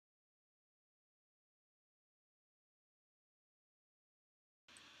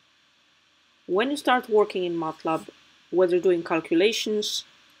when you start working in Matlab, whether doing calculations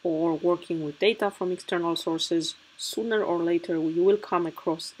or working with data from external sources, sooner or later you will come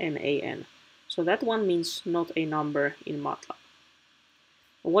across NaN. So that one means not a number in Matlab.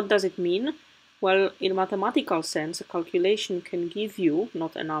 What does it mean? Well, in a mathematical sense, a calculation can give you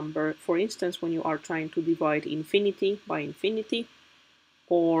not a number. For instance, when you are trying to divide infinity by infinity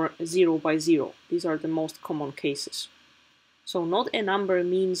or 0 by 0. These are the most common cases. So not a number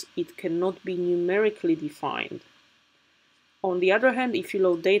means it cannot be numerically defined. On the other hand, if you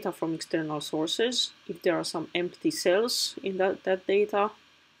load data from external sources, if there are some empty cells in that data,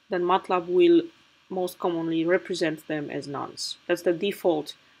 then Matlab will most commonly represent them as nuns. That's the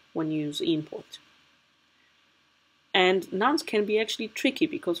default when you use import. And nuns can be actually tricky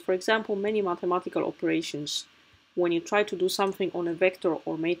because, for example, many mathematical operations, when you try to do something on a vector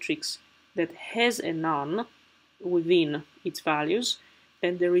or matrix that has a nun within its values,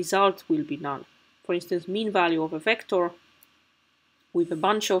 then the result will be none. For instance, mean value of a vector with a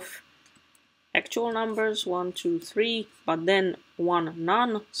bunch of actual numbers, 1, 2, 3, but then one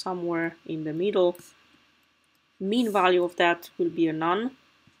none somewhere in the middle. Mean value of that will be a none,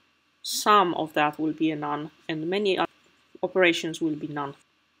 sum of that will be a none, and many other operations will be none.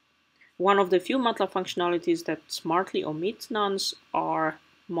 One of the few Matlab functionalities that smartly omit nuns are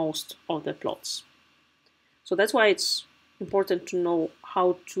most of the plots. So that's why it's important to know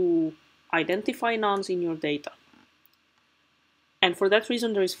how to identify nuns in your data. And for that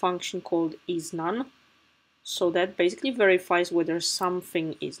reason, there is a function called isNone. So that basically verifies whether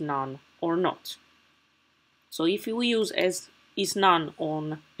something is none or not. So if we use as isNone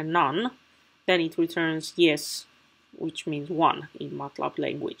on a nun, then it returns yes, which means 1 in Matlab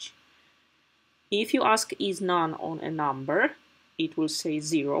language. If you ask isNone on a number, it will say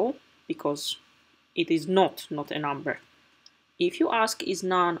 0 because it is not a number. If you ask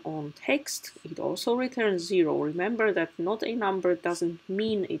isNone on text, it also returns 0. Remember that not a number doesn't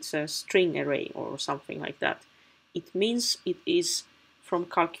mean it's a string array or something like that. It means it is, from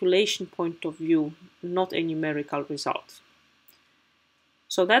calculation point of view, not a numerical result.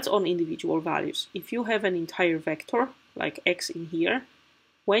 So that's on individual values. If you have an entire vector, like x in here,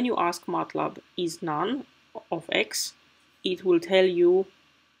 when you ask Matlab isNone of x, it will tell you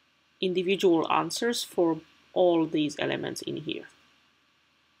individual answers for all these elements in here.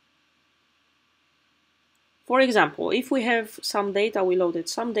 For example, if we have some data, we loaded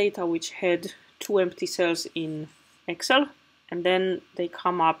some data which had 2 empty cells in Excel, and then they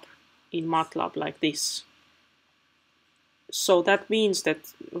come up in Matlab like this. So that means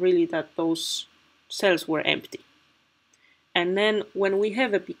that really that those cells were empty. And then when we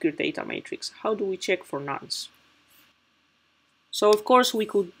have a bigger data matrix, how do we check for nuns? So of course we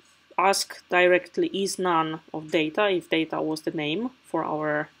could ask directly isNone of data, if data was the name for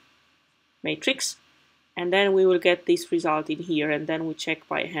our matrix, and then we will get this result in here, and then we check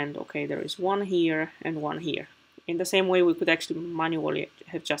by hand, okay, there is 1 here and 1 here. In the same way we could actually manually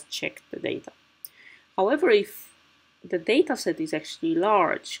have just checked the data. However, if the data set is actually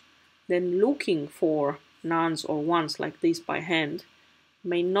large, then looking for nuns or ones like this by hand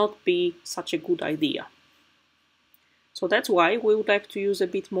may not be such a good idea. So that's why we would like to use a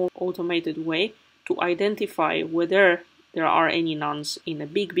bit more automated way to identify whether there are any nuns in a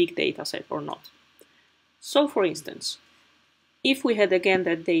big data set or not. So for instance, if we had again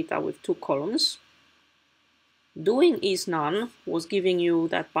that data with 2 columns, doing isNone was giving you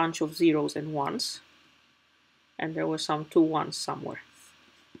that bunch of zeros and ones, and there were some 2 ones somewhere.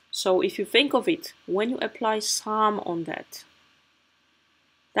 So if you think of it, when you apply sum on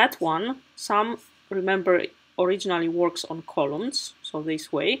that one, sum, remember, originally works on columns, so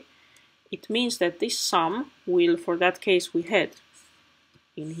this way, it means that this sum will, for that case we had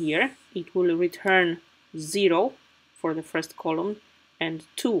in here, it will return 0 for the first column and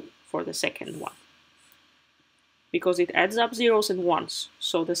 2 for the second one. Because it adds up zeros and ones,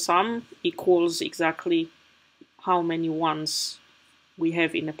 so the sum equals exactly how many ones we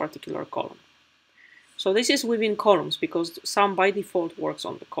have in a particular column. So this is within columns, because sum by default works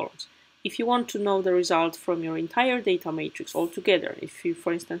on the columns. If you want to know the result from your entire data matrix altogether, if you,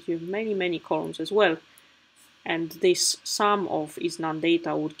 for instance, you have many columns as well, and this sum of isNone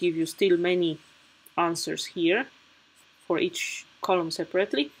data would give you still many answers here for each column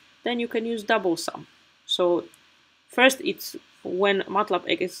separately, then you can use double sum. So first, it's when Matlab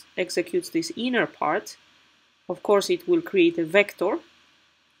executes this inner part, of course it will create a vector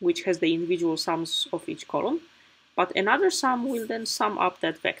which has the individual sums of each column, but another sum will then sum up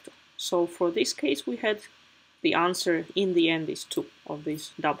that vector. So for this case we had the answer in the end is 2 of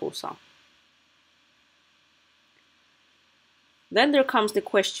this double sum. Then there comes the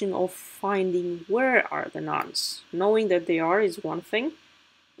question of finding where are the nuns. Knowing that they are is one thing,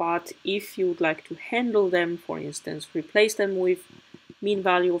 but if you would like to handle them, for instance, replace them with mean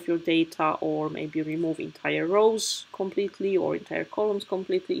value of your data, or maybe remove entire rows completely or entire columns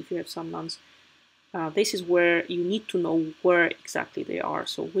completely if you have some nuns, this is where you need to know where exactly they are,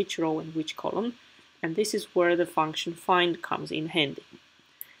 so which row and which column, and this is where the function find comes in handy.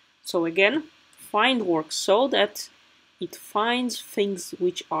 So again, find works so that it finds things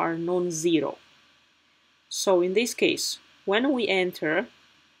which are non-zero. So in this case, when we enter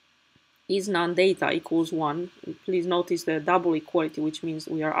is NaN data equals 1, please notice the double equality, which means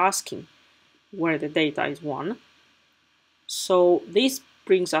we are asking where the data is 1. So this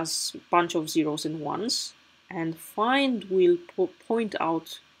brings us a bunch of zeros and ones, and find will point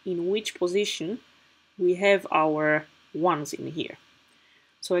out in which position we have our ones in here.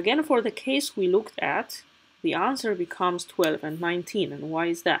 So again, for the case we looked at, the answer becomes 12 and 19. And why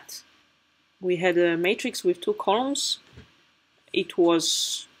is that? We had a matrix with 2 columns. It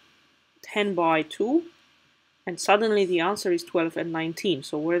was 10 by 2, and suddenly the answer is 12 and 19.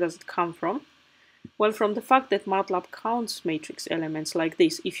 So where does it come from? Well, from the fact that Matlab counts matrix elements like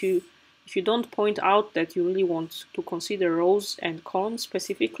this. If you don't point out that you really want to consider rows and columns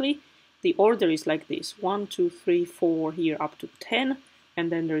specifically, the order is like this: 1, 2, 3, 4 here up to 10,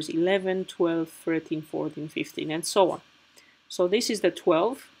 and then there's 11, 12, 13, 14, 15, and so on. So this is the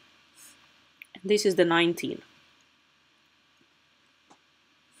 12, and this is the 19.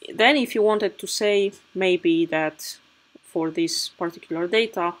 Then if you wanted to say maybe that for this particular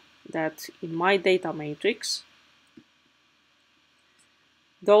data, that in my data matrix,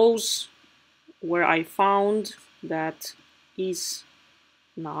 those where I found that is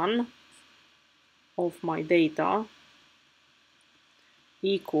none of my data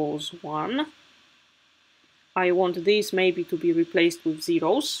equals 1, I want this maybe to be replaced with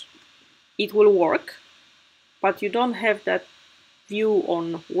zeros. It will work, but you don't have that view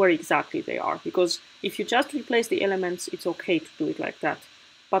on where exactly they are, because if you just replace the elements, it's okay to do it like that.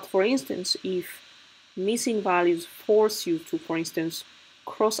 But for instance, if missing values force you to, for instance,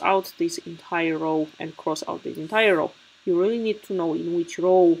 cross out this entire row and cross out this entire row, you really need to know in which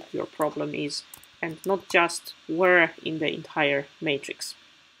row your problem is, and not just where in the entire matrix.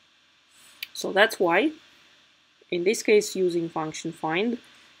 So that's why, in this case, using function find,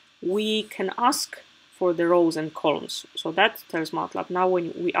 we can ask for the rows and columns. So that tells Matlab, now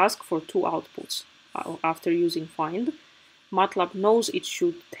when we ask for 2 outputs after using find, Matlab knows it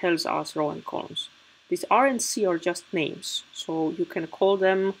should tells us row and columns. These R and C are just names, so you can call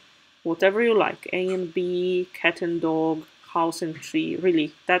them whatever you like: A and B, cat and dog, house and tree.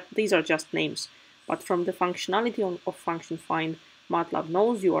 Really, these are just names. But from the functionality of function find, Matlab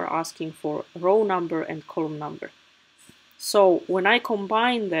knows you are asking for row number and column number. So when I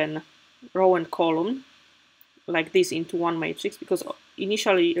combine then row and column like this into one matrix, because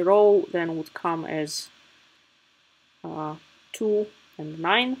initially row then would come as 2 and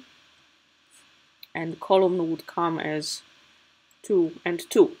 9, and column would come as 2 and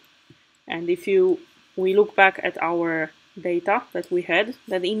 2. And if we look back at our data that we had,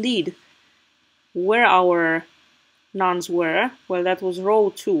 that indeed where our nuns were, well, that was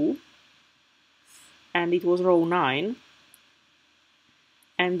row 2 and it was row 9,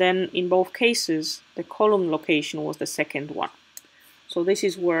 and then in both cases the column location was the second one. So this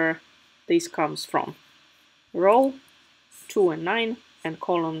is where this comes from: row 2 and 9 and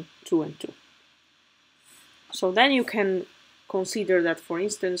column 2 and 2. So then you can consider that, for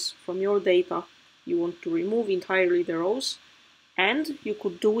instance, from your data you want to remove entirely the rows, and you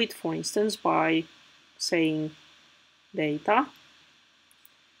could do it, for instance, by saying data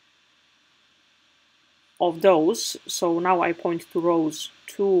of those. So now I point to rows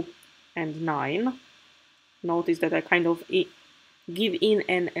 2 and 9. Notice that I kind of give in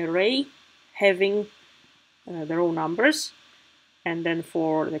an array having the row numbers, and then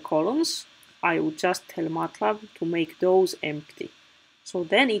for the columns I would just tell Matlab to make those empty. So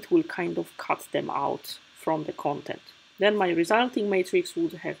then it will kind of cut them out from the content. Then my resulting matrix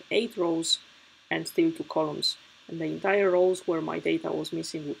would have 8 rows and still 2 columns, and the entire rows where my data was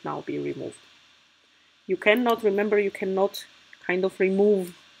missing would now be removed. You cannot kind of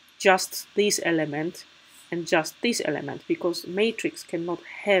remove just this element and just this element, because matrix cannot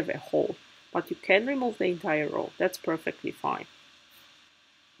have a whole, but you can remove the entire row. That's perfectly fine.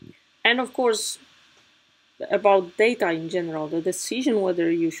 And of course, about data in general, the decision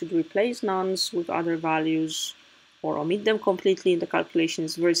whether you should replace nuns with other values or omit them completely in the calculation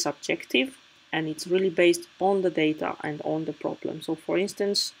is very subjective, and it's really based on the data and on the problem. So for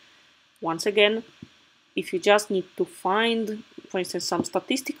instance, once again, if you just need to find for instance, some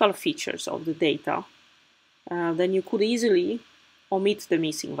statistical features of the data, then you could easily omit the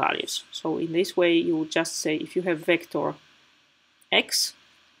missing values. So in this way, you would just say if you have vector x,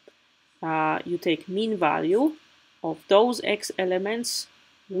 you take mean value of those x elements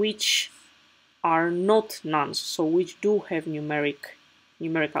which are not nuns, so which do have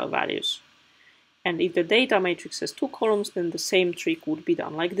numerical values. And if the data matrix has 2 columns, then the same trick would be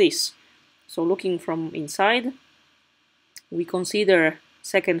done like this. So looking from inside, we consider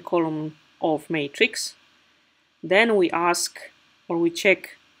second column of matrix. Then we ask, or we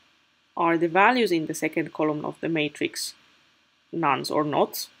check, are the values in the second column of the matrix nuns or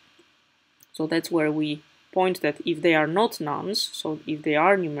not? So that's where we point that if they are not nuns, so if they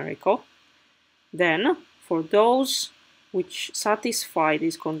are numerical, then for those which satisfy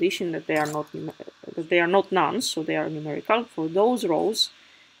this condition that they are not nuns, so they are numerical, for those rows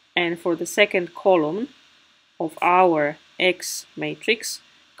and for the second column of our X matrix,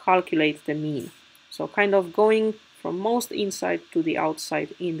 calculate the mean. So kind of going from most inside to the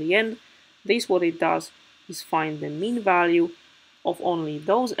outside in the end, this what it does is find the mean value of only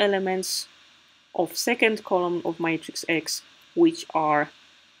those elements of second column of matrix X which are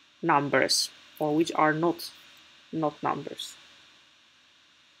numbers or which are not numbers.